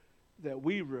 that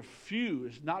we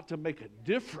refuse not to make a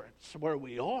difference where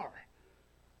we are.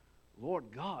 Lord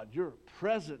God, your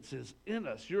presence is in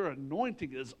us. Your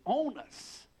anointing is on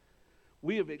us.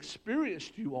 We have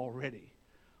experienced you already.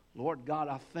 Lord God,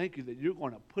 I thank you that you're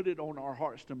going to put it on our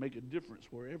hearts to make a difference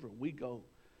wherever we go.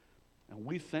 And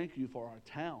we thank you for our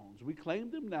towns. We claim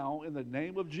them now in the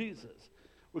name of Jesus.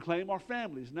 We claim our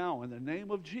families now in the name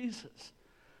of Jesus.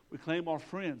 We claim our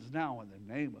friends now in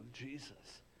the name of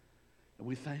Jesus. And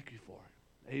we thank you for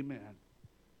it. Amen.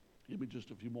 Give me just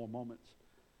a few more moments.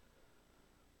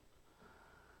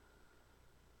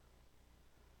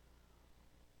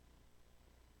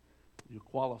 You're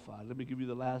qualified. Let me give you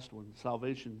the last one.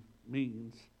 Salvation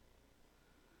means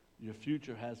your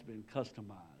future has been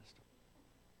customized.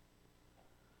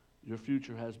 Your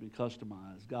future has been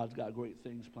customized. God's got great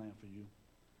things planned for you.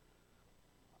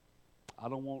 I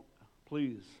don't want,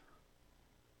 please,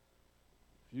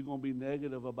 if you're going to be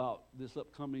negative about this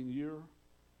upcoming year,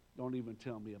 don't even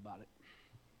tell me about it.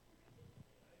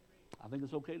 I think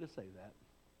it's okay to say that.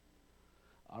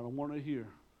 I don't want to hear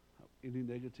any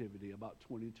negativity about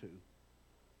 22.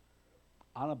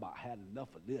 I've about had enough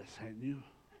of this, haven't you?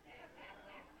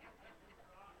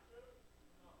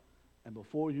 And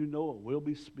before you know it, we'll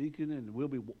be speaking and we'll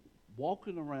be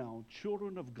walking around,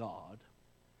 children of God,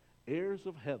 heirs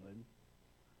of heaven,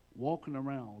 walking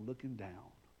around looking down.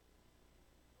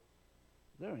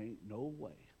 There ain't no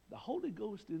way. The Holy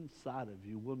Ghost inside of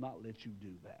you will not let you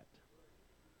do that.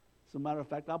 As a matter of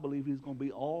fact, I believe he's going to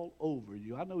be all over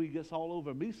you. I know he gets all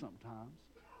over me sometimes.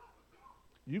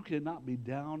 You cannot be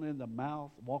down in the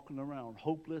mouth, walking around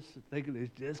hopeless, thinking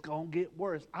it's just going to get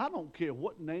worse. I don't care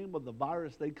what name of the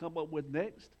virus they come up with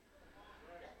next.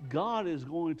 God is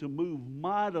going to move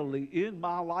mightily in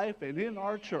my life and in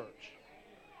our church.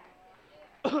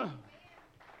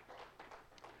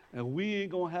 And we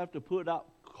ain't going to have to put out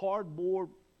cardboard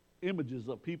images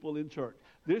of people in church.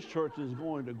 This church is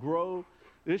going to grow.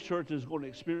 This church is going to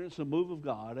experience the move of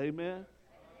God. Amen?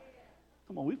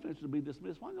 Come on, we finished to be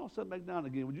dismissed. Why don't y'all sit back down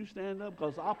again? Would you stand up?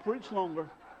 Because I'll preach longer.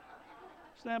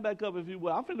 Stand back up if you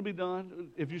will. I'm finna be done.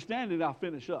 If you're standing, I'll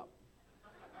finish up.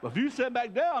 But if you sit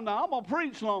back down now, I'm going to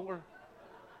preach longer.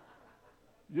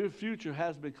 Your future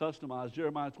has been customized.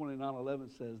 Jeremiah 29:11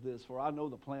 says this, "For I know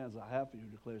the plans I have for you,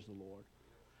 declares the Lord.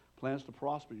 Plans to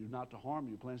prosper you, not to harm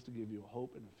you. Plans to give you a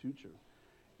hope and a future."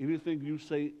 Anything you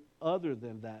say other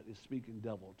than that is speaking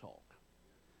devil talk.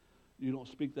 You don't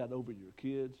speak that over your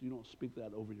kids. You don't speak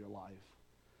that over your life.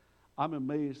 I'm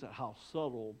amazed at how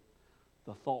subtle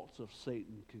the thoughts of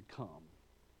Satan can come.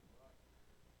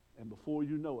 And before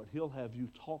you know it, he'll have you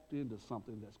talked into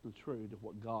something that's contrary to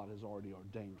what God has already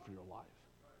ordained for your life.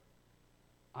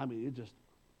 I mean, it just,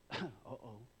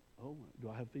 oh, do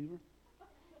I have fever?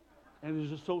 And it's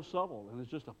just so subtle, and it's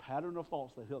just a pattern of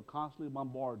thoughts that he'll constantly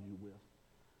bombard you with.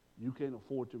 You can't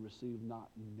afford to receive not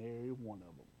nary one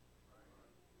of them.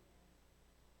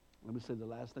 Let me say the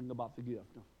last thing about the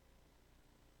gift.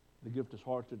 The gift is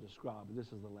hard to describe, but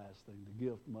this is the last thing. The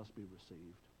gift must be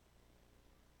received.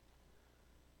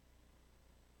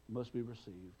 Must be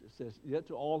received. It says, "Yet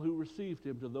to all who received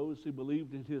him, to those who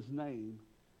believed in his name,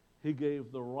 he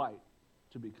gave the right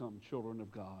to become children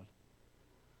of God."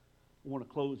 I want to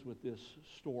close with this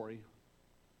story.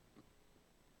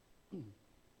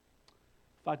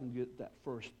 If I can get that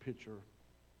first picture.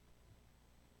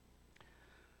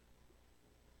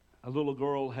 A little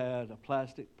girl had a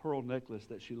plastic pearl necklace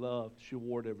that she loved. She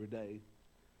wore it every day.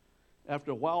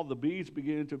 After a while, the beads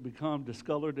began to become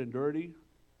discolored and dirty,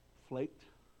 flaked.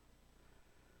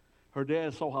 Her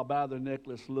dad saw how bad the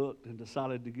necklace looked and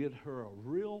decided to get her a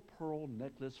real pearl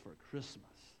necklace for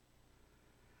Christmas.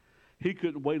 He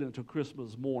couldn't wait until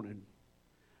Christmas morning.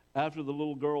 After the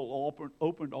little girl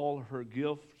opened all of her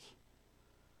gifts,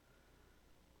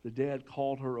 the dad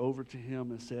called her over to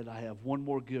him and said, "I have one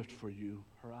more gift for you."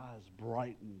 Her eyes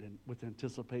brightened with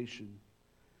anticipation.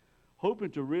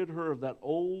 Hoping to rid her of that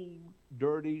old,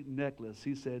 dirty necklace,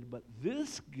 he said, "But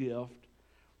this gift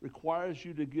requires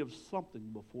you to give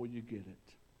something before you get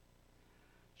it."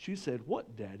 She said,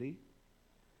 "What, Daddy?"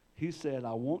 He said,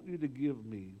 "I want you to give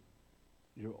me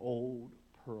your old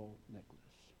pearl necklace."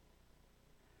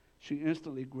 She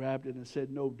instantly grabbed it and said,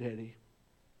 "No, Daddy,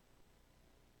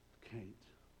 can't.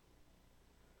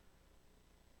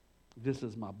 This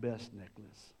is my best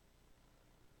necklace."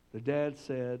 The dad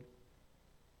said,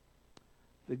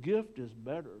 "The gift is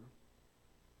better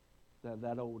than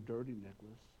that old dirty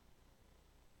necklace.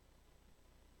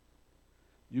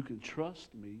 You can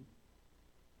trust me."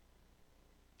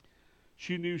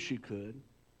 She knew she could.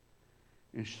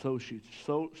 And so she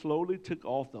slowly took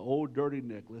off the old dirty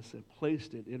necklace and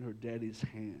placed it in her daddy's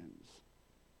hands.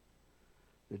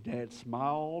 The dad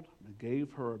smiled and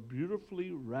gave her a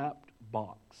beautifully wrapped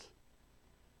box.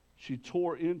 She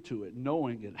tore into it,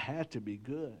 knowing it had to be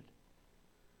good.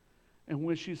 And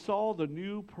when she saw the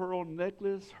new pearl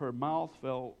necklace, her mouth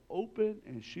fell open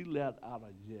and she let out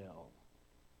a yell.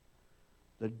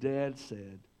 The dad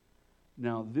said,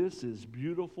 "Now this is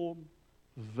beautiful,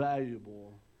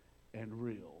 valuable, and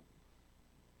real."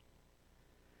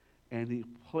 And he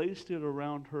placed it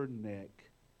around her neck.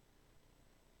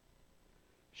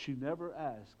 She never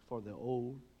asked for the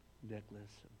old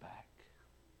necklace back.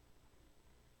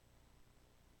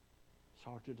 It's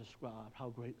hard to describe how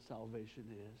great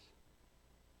salvation is.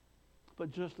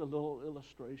 But just a little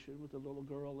illustration with a little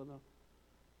girl and an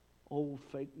old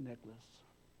fake necklace.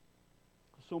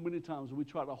 So many times we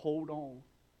try to hold on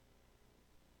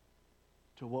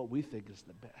to what we think is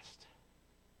the best.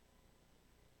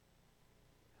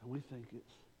 And we think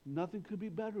nothing could be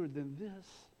better than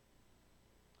this.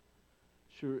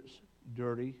 Sure, it's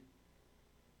dirty.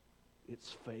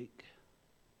 It's fake.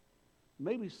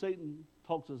 Maybe Satan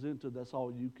talks us into that's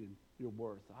all you're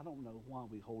worth. I don't know why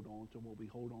we hold on to what we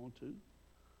hold on to.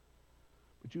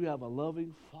 But you have a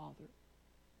loving Father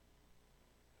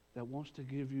that wants to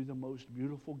give you the most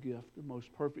beautiful gift, the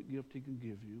most perfect gift he can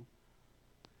give you.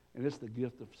 And it's the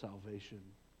gift of salvation.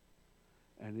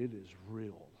 And it is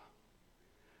real.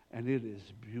 And it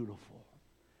is beautiful.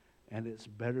 And it's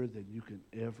better than you can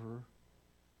ever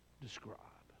describe.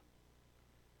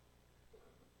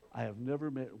 I have never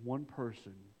met one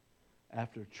person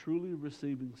after truly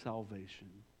receiving salvation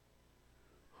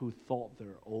who thought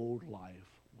their old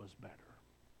life was better.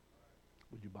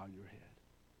 Would you bow your head?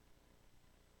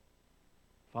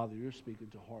 Father, you're speaking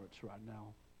to hearts right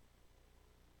now.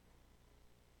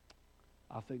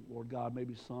 I think, Lord God,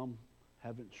 maybe some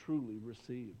haven't truly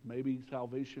received. Maybe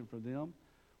salvation for them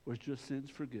was just sins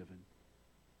forgiven.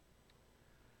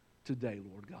 Today,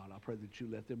 Lord God, I pray that you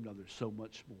let them know there's so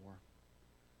much more.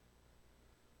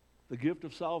 The gift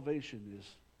of salvation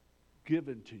is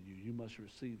given to you. You must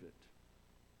receive it.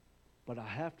 But I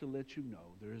have to let you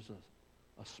know there is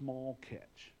a small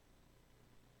catch.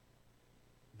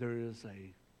 There is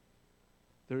a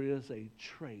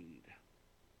trade.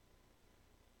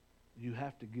 You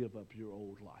have to give up your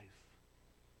old life.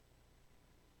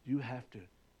 You have to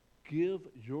give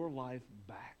your life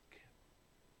back.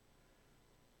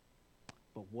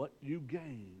 But what you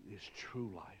gain is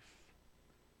true life.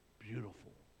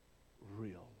 Beautiful,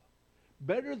 real.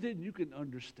 Better than you can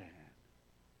understand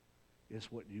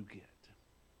is what you get.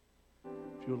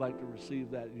 If you would like to receive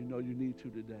that, you know you need to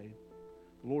today.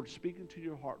 The Lord's speaking to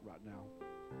your heart right now.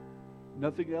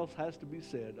 Nothing else has to be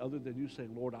said other than you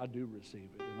saying, Lord, I do receive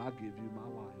it, and I give you my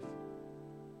life.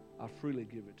 I freely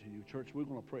give it to you. Church, we're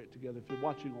going to pray it together. If you're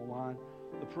watching online,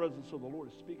 the presence of the Lord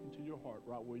is speaking to your heart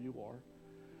right where you are.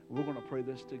 We're going to pray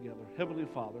this together. Heavenly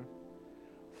Father,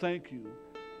 thank you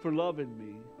for loving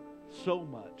me so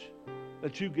much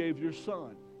that you gave your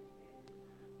Son,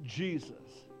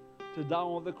 Jesus, to die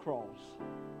on the cross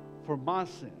for my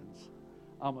sins.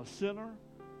 I'm a sinner.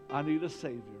 I need a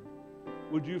Savior.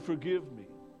 Would you forgive me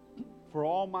for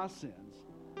all my sins?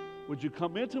 Would you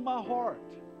come into my heart?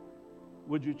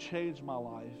 Would you change my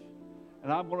life?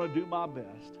 And I'm going to do my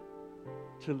best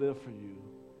to live for you.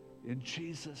 In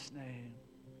Jesus' name,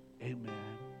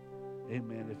 amen.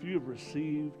 Amen. If you have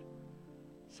received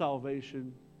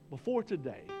salvation before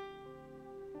today,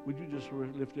 would you just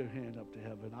lift your hand up to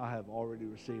heaven? I have already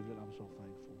received it. I'm so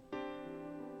thankful.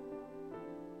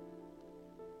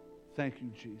 Thank you,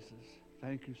 Jesus.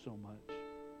 Thank you so much.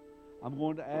 I'm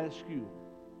going to ask you,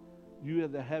 you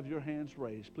that have your hands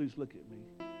raised, please look at me.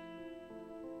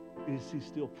 Is he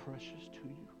still precious to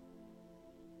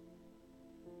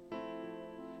you?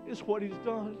 Is what he's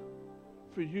done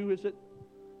for you, is it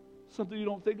something you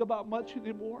don't think about much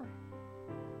anymore?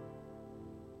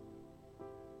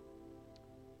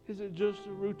 Is it just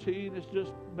a routine? It's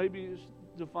just, maybe it's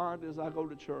defined as I go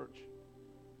to church.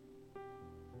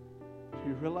 Do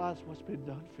you realize what's been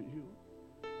done for you?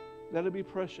 Let it be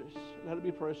precious. Let it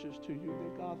be precious to you.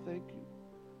 That God, thank you.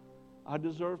 I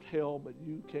deserved hell, but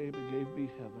you came and gave me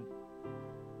heaven.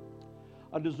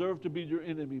 I deserved to be your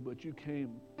enemy, but you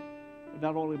came and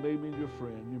not only made me your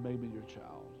friend, you made me your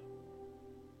child.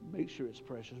 Make sure it's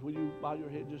precious. Will you bow your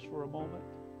head just for a moment?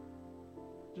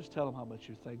 Just tell him how much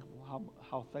you're thankful,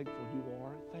 how thankful you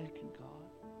are. Thank you, God.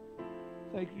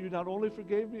 Thank you. You not only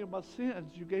forgave me of my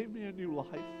sins, you gave me a new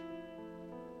life.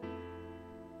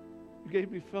 You gave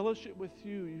me fellowship with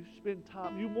you. You spend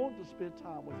time. You want to spend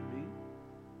time with me.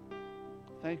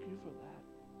 Thank you for that.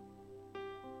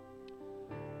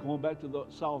 Going back to the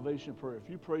salvation prayer, if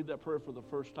you prayed that prayer for the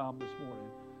first time this morning,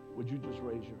 would you just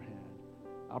raise your hand?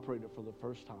 I prayed it for the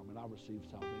first time, and I received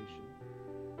salvation.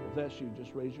 If that's you,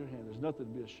 just raise your hand. There's nothing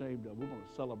to be ashamed of. We're going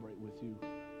to celebrate with you.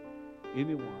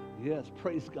 Anyone? Yes,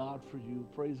 praise God for you.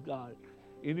 Praise God.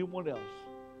 Anyone else?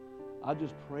 I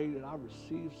just prayed and I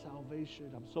received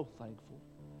salvation. I'm so thankful.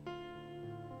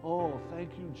 Oh,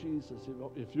 thank you, Jesus.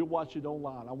 If you're watching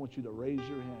online, I want you to raise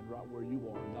your hand right where you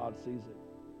are, and God sees it.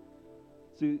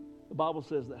 See, the Bible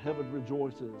says that heaven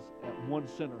rejoices at one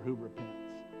sinner who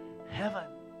repents. Heaven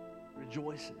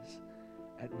rejoices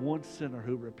at one sinner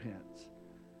who repents.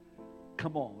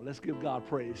 Come on, let's give God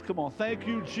praise. Come on, thank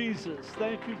you, Jesus.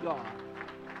 Thank you, God.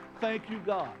 Thank you,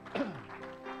 God.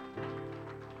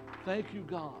 Thank you,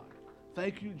 God.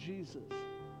 Thank you, Jesus.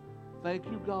 Thank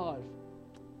you, God.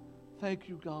 Thank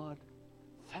you, God.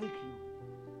 Thank you.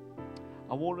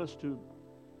 I want us to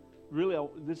really,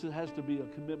 this has to be a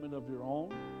commitment of your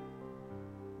own,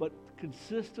 but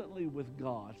consistently with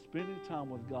God, spending time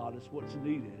with God is what's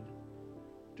needed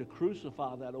to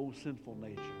crucify that old sinful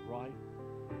nature, right?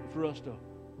 For us to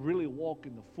really walk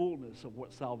in the fullness of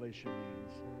what salvation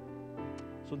means.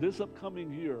 So this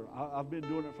upcoming year, I've been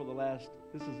doing it for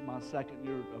this is my second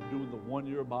year of doing the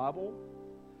one-year Bible.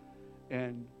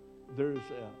 And there's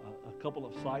a couple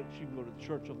of sites. You can go to the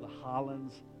Church of the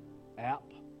Highlands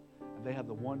app, and they have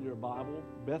the one-year Bible.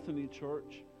 Bethany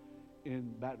Church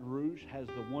in Baton Rouge has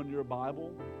the one-year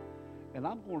Bible. And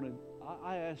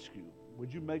I ask you,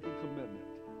 would you make a commitment?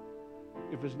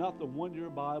 If it's not the one-year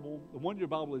Bible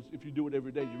is if you do it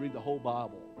every day, you read the whole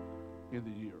Bible in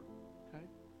the year. Okay?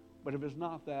 But if it's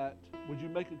not that, would you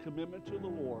make a commitment to the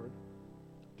Lord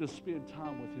to spend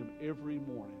time with him every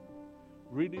morning,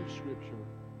 reading Scripture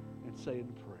and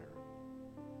saying prayer?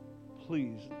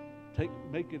 Please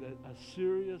make it a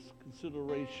serious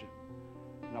consideration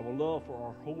And I would love for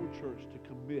our whole church to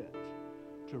commit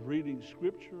to reading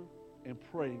Scripture and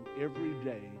praying every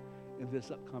day in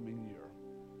this upcoming year.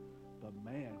 But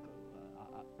man,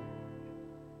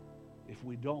 if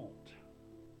we don't,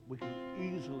 we can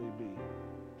easily be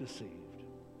deceived.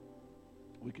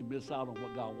 We can miss out on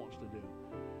what God wants to do.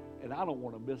 And I don't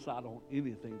want to miss out on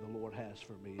anything the Lord has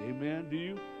for me. Amen? Do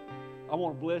you? I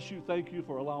want to bless you. Thank you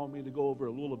for allowing me to go over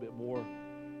a little bit more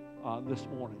this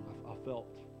morning. I felt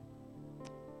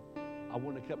I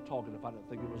wouldn't have kept talking if I didn't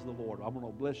think it was the Lord. I'm going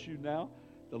to bless you now.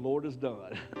 The Lord is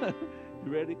done.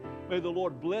 You ready? May the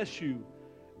Lord bless you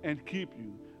and keep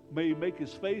you. May he make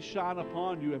his face shine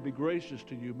upon you and be gracious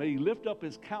to you. May he lift up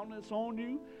his countenance on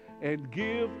you and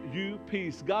give you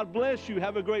peace. God bless you.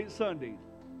 Have a great Sunday.